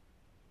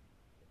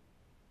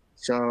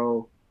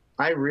 So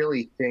I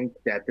really think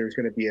that there's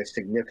going to be a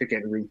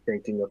significant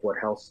rethinking of what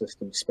health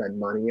systems spend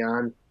money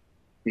on,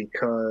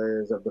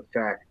 because of the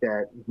fact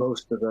that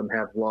most of them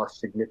have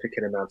lost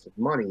significant amounts of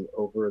money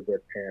over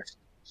the past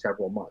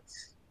several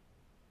months.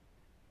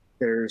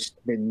 There's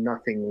been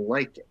nothing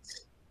like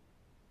it.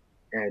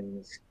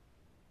 And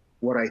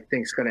what I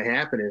think is going to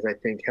happen is I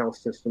think health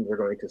systems are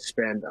going to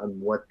spend on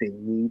what they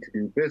need to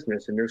do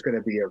business, and there's going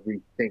to be a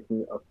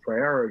rethinking of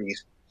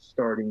priorities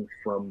starting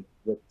from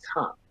the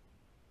top.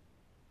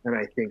 And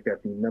I think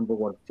that the number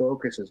one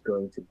focus is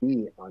going to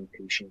be on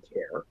patient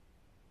care.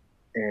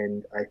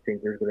 And I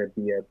think there's going to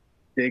be a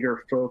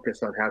bigger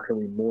focus on how can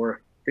we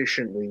more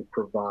efficiently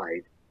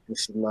provide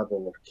this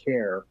level of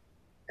care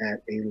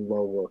at a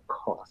lower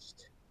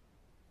cost.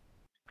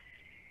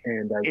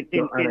 And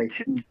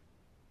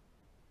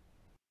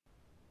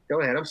go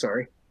ahead. I'm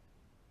sorry.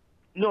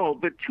 No,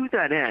 but to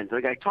that end,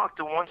 like I talked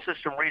to one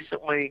system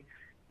recently,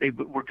 they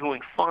were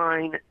doing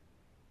fine.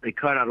 They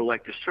cut out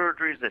elective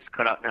surgeries. They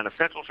cut out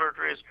non-essential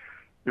surgeries.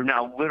 They're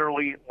now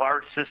literally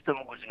large system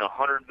losing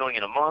 $100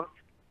 million a month,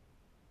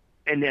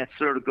 and that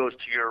sort of goes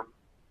to your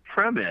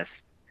premise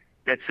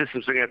that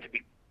systems are going to have to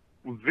be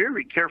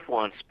very careful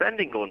on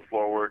spending going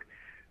forward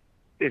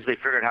as they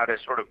figure out how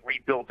to sort of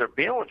rebuild their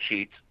balance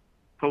sheets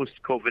post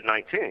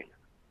COVID-19.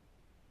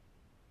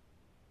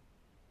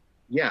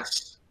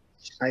 Yes,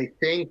 I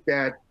think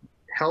that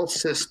health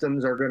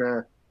systems are going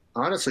to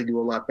honestly do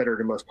a lot better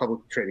than most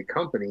publicly traded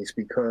companies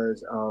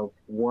because of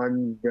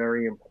one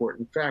very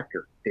important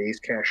factor: days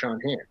cash on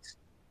hand.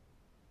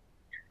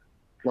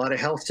 A lot of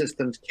health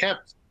systems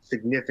kept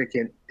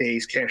significant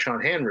days cash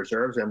on hand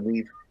reserves, and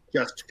we've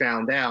just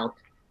found out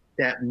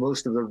that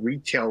most of the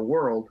retail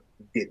world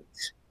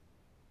didn't.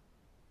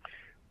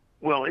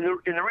 Well, in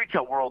the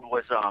retail world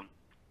was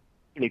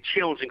in a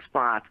challenging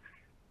spot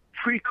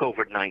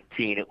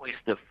pre-COVID-19, at least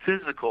the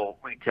physical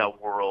retail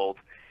world.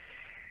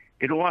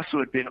 It also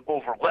had been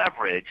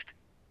over-leveraged,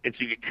 and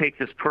so you take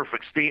this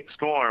perfect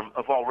storm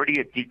of already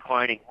a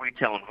declining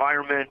retail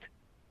environment,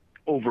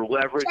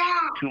 over-leverage,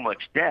 too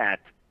much debt,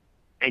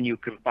 and you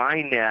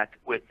combine that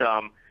with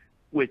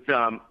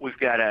we've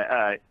got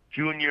a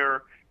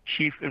junior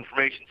chief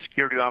information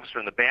security officer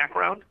in the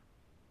background.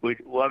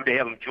 We'd love to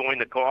have him join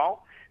the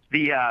call.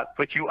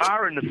 But you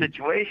are in the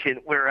situation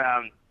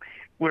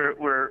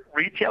where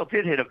retail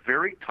did hit a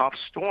very tough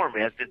storm,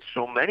 as did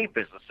so many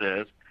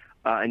businesses,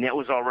 and that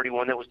was already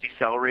one that was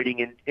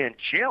decelerating and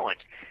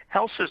challenged.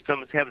 Health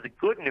systems have the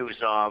good news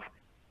of,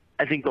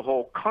 I think the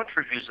whole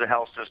country views the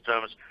health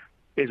systems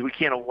is we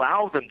can't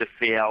allow them to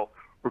fail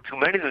or too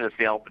many of them to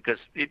fail because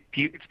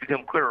it's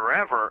become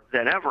clearer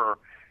than ever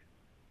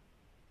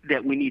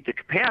that we need the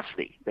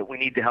capacity, that we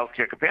need the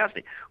healthcare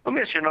capacity. Let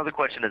me ask you another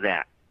question to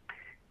that.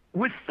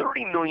 With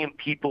 30 million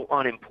people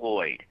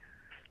unemployed,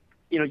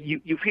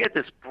 you've had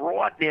this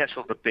broad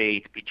national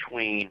debate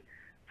between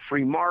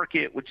free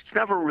market, which is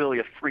never really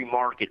a free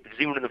market, because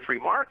even in the free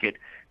market,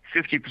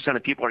 50%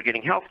 of people are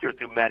getting health care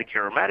through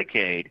Medicare or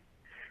Medicaid,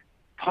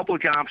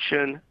 public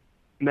option,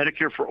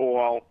 Medicare for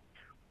all.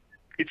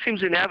 It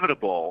seems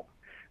inevitable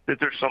that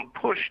there's some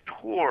push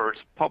towards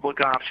public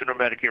option or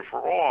Medicare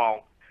for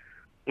all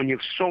when you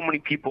have so many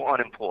people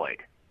unemployed.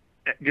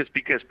 Just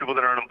because people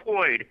that are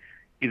unemployed,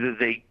 either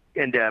they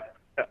end up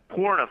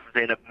poor enough that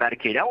they end up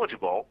Medicaid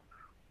eligible,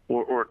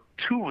 or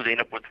two, they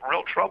end up with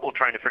real trouble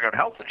trying to figure out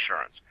health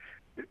insurance.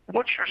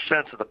 What's your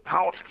sense of the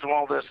politics of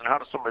all this, and how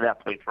does some of that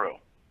play through?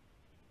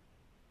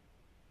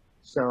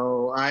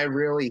 So I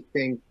really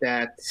think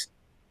that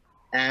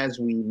as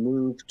we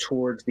move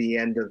towards the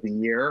end of the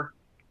year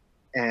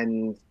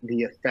and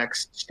the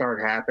effects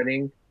start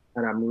happening,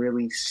 and I'm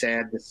really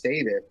sad to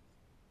say this,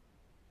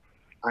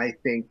 I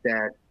think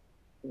that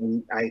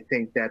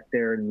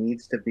there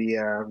needs to be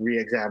a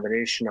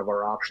reexamination of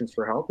our options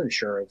for health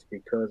insurance,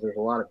 because there's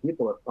a lot of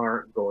people that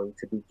aren't going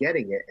to be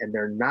getting it, and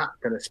they're not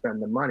going to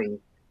spend the money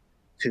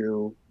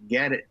to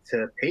get it,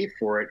 to pay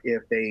for it,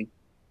 if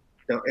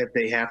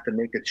they have to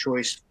make a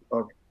choice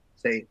of,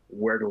 say,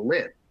 where to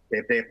live.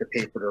 If they have to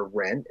pay for their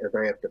rent, if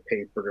they have to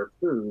pay for their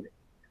food,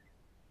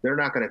 they're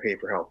not going to pay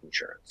for health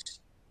insurance.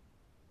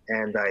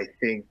 And I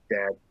think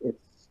that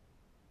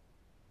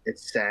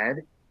it's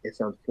sad. It's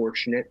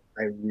unfortunate.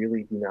 I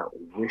really do not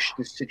wish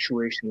this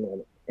situation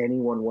on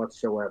anyone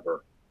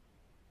whatsoever.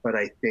 But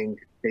I think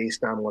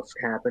based on what's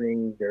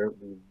happening,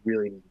 we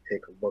really need to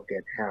take a look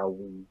at how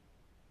we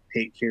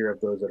take care of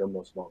those that are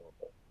most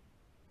vulnerable.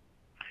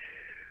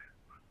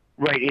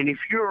 Right. And if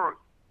you're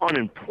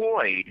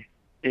unemployed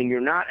and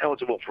you're not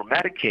eligible for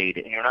Medicaid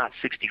and you're not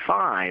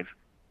 65,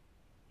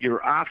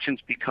 your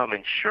options become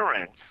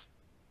insurance.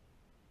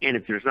 And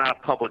if there's not a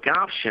public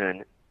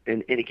option,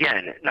 and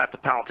again, not to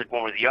politic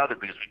one or the other,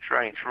 because we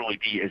try and truly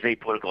be as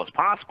apolitical as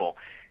possible,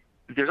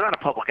 if there's not a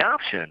public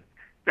option,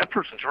 that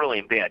person's really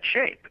in bad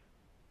shape,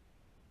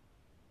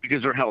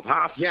 because they're held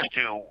hostage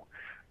to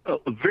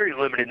a very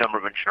limited number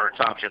of insurance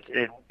options.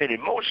 And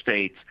in most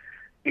states,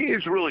 it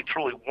is really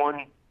truly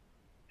one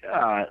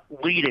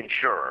lead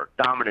insurer,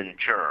 dominant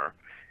insurer,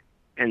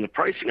 and the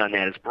pricing on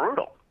that is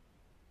brutal.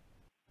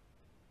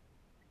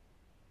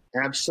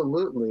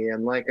 Absolutely.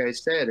 And like I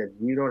said, if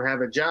you don't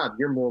have a job,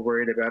 you're more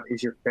worried about,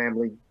 is your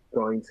family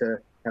going to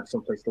have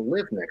someplace to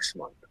live next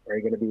month? Are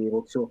you going to be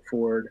able to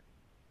afford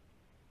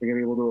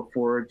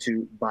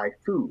to buy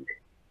food?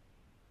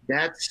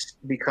 That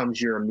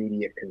becomes your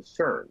immediate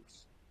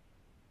concerns.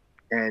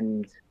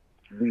 And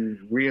we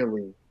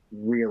really,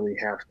 really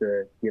have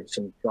to give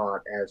some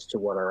thought as to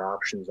what our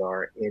options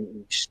are in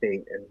each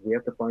state. And we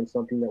have to find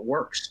something that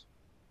works.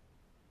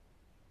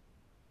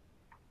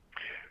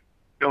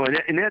 No,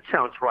 and that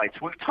sounds right.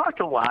 So we've talked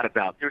a lot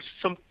about, there's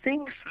some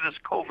things for this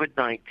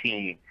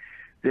COVID-19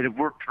 that have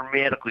worked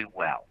dramatically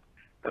well.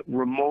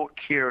 remote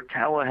care,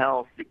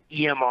 telehealth, the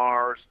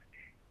EMRs,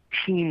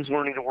 teams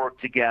learning to work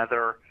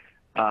together,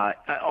 a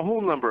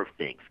whole number of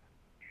things.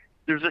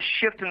 There's a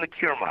shift in the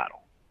care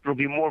model. There'll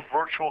be more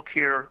virtual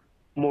care,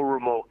 more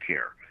remote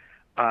care.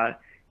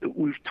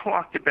 We've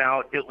talked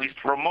about, at least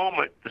for a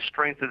moment, the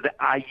strength of the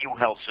IU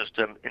health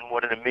system and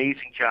what an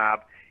amazing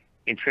job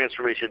in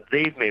transformation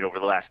they've made over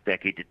the last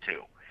decade to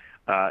two.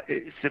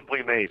 It's simply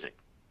amazing.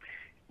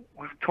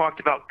 We've talked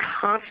about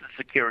constant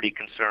security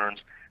concerns,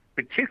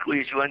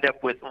 particularly as you end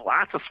up with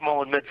lots of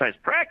small and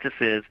mid-sized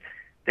practices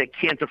that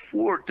can't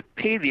afford to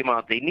pay the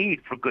amount they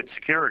need for good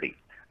security.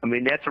 I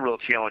mean, that's a real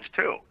challenge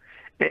too.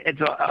 And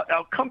so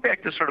I'll come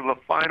back to sort of a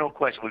final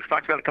question. We've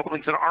talked about a couple of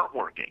things that aren't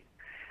working.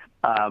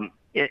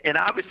 And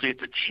obviously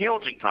it's a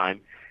challenging time,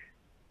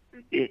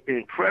 an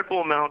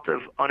incredible amount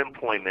of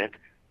unemployment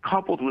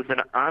coupled with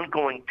an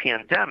ongoing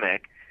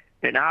pandemic,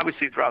 and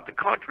obviously throughout the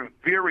country,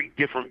 very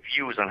different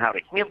views on how to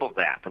handle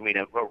that. I mean,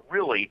 a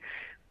really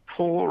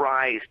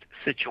polarized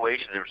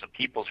situation. There's some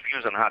people's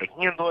views on how to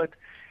handle it.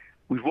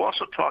 We've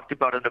also talked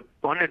about an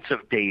abundance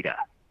of data,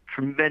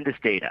 tremendous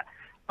data.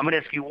 I'm going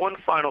to ask you one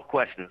final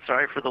question.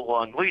 Sorry for the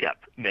long lead up,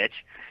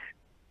 Mitch.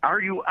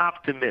 Are you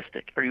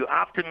optimistic? Are you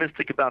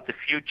optimistic about the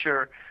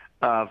future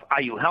of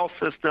IU Health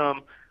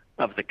System,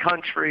 of the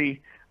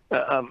country,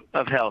 of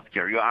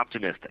healthcare? Are you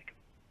optimistic?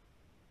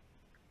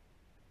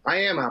 I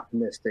am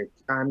optimistic.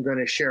 I'm going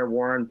to share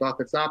Warren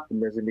Buffett's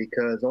optimism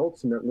because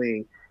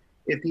ultimately,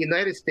 if the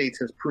United States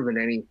has proven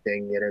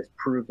anything, it has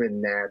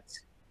proven that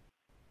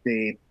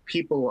the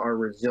people are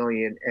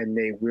resilient and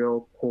they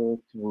will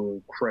pull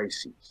through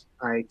crises.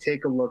 I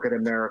take a look at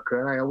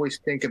America. I always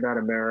think about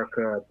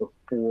America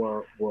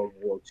before World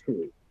War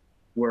II,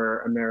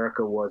 where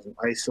America was an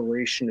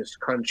isolationist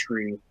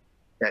country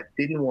that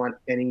didn't want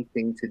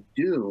anything to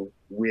do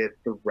with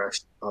the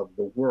rest of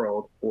the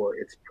world or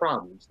its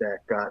problems that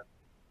got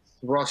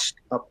thrust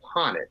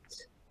upon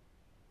it.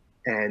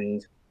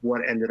 And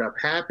what ended up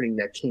happening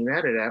that came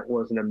out of that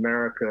was an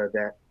America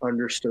that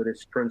understood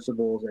its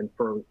principles and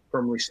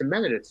firmly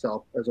cemented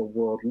itself as a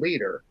world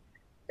leader.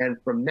 And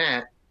from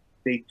that,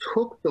 they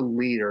took the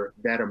leader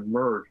that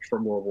emerged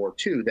from World War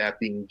II, that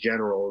being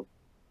General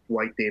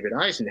Dwight David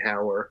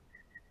Eisenhower,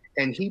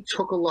 and he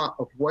took a lot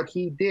of what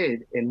he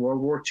did in World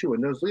War II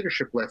and those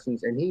leadership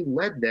lessons, and he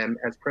led them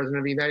as President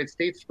of the United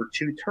States for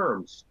 2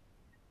 terms.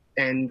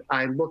 And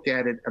I look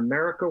at it,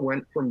 America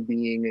went from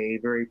being a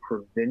very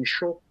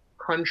provincial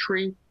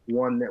country,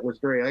 one that was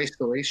very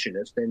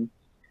isolationist, and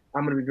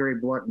I'm going to be very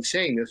blunt in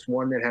saying this,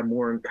 one that had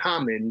more in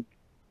common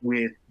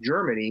with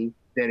Germany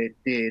than it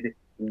did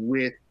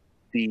with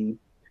the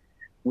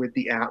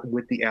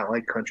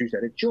allied countries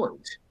that it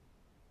joined.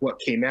 What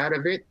came out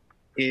of it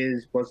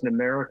was an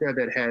America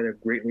that had a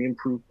greatly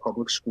improved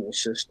public school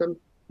system,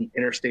 the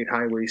interstate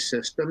highway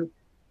system,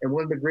 and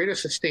one of the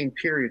greatest sustained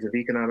periods of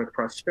economic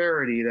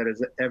prosperity that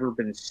has ever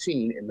been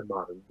seen in the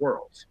modern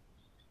world.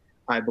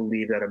 I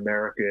believe that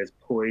America is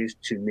poised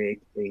to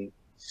make a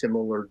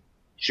similar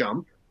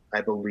jump.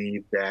 I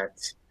believe that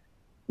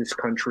this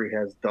country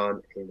has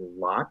done a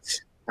lot.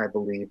 I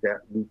believe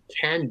that we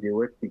can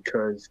do it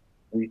because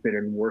we've been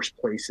in worse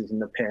places in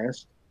the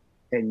past,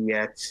 and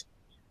yet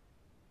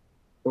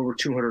over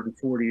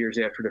 240 years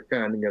after the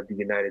founding of the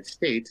United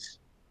States,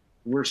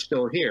 we're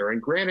still here.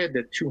 And granted,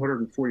 the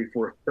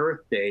 244th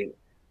birthday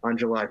on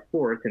July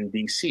 4th in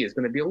DC is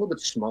going to be a little bit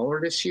smaller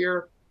this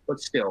year,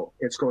 but still,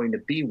 it's going to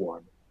be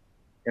one.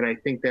 And I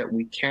think that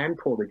we can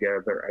pull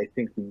together. I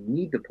think we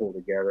need to pull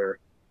together.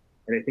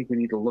 And I think we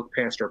need to look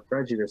past our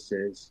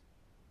prejudices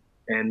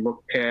and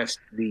look past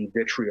the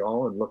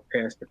vitriol and look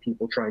past the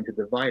people trying to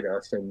divide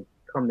us and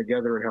come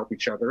together and help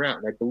each other out.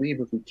 And I believe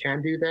if we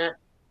can do that,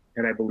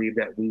 and I believe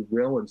that we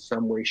will in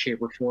some way,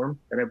 shape, or form,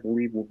 then I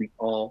believe we'll be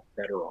all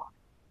better off.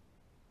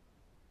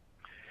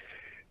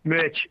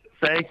 Mitch,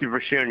 thank you for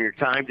sharing your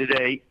time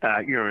today.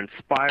 You're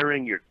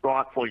inspiring, you're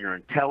thoughtful, you're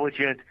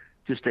intelligent.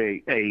 Just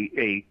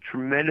a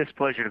tremendous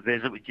pleasure to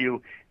visit with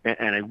you,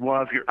 and I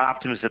love your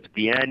optimism at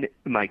the end.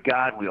 My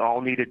God, we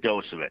all need a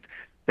dose of it.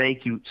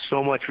 Thank you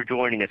so much for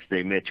joining us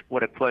today, Mitch.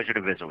 What a pleasure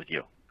to visit with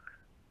you.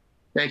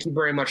 Thank you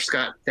very much,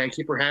 Scott. Thank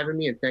you for having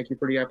me, and thank you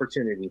for the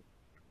opportunity.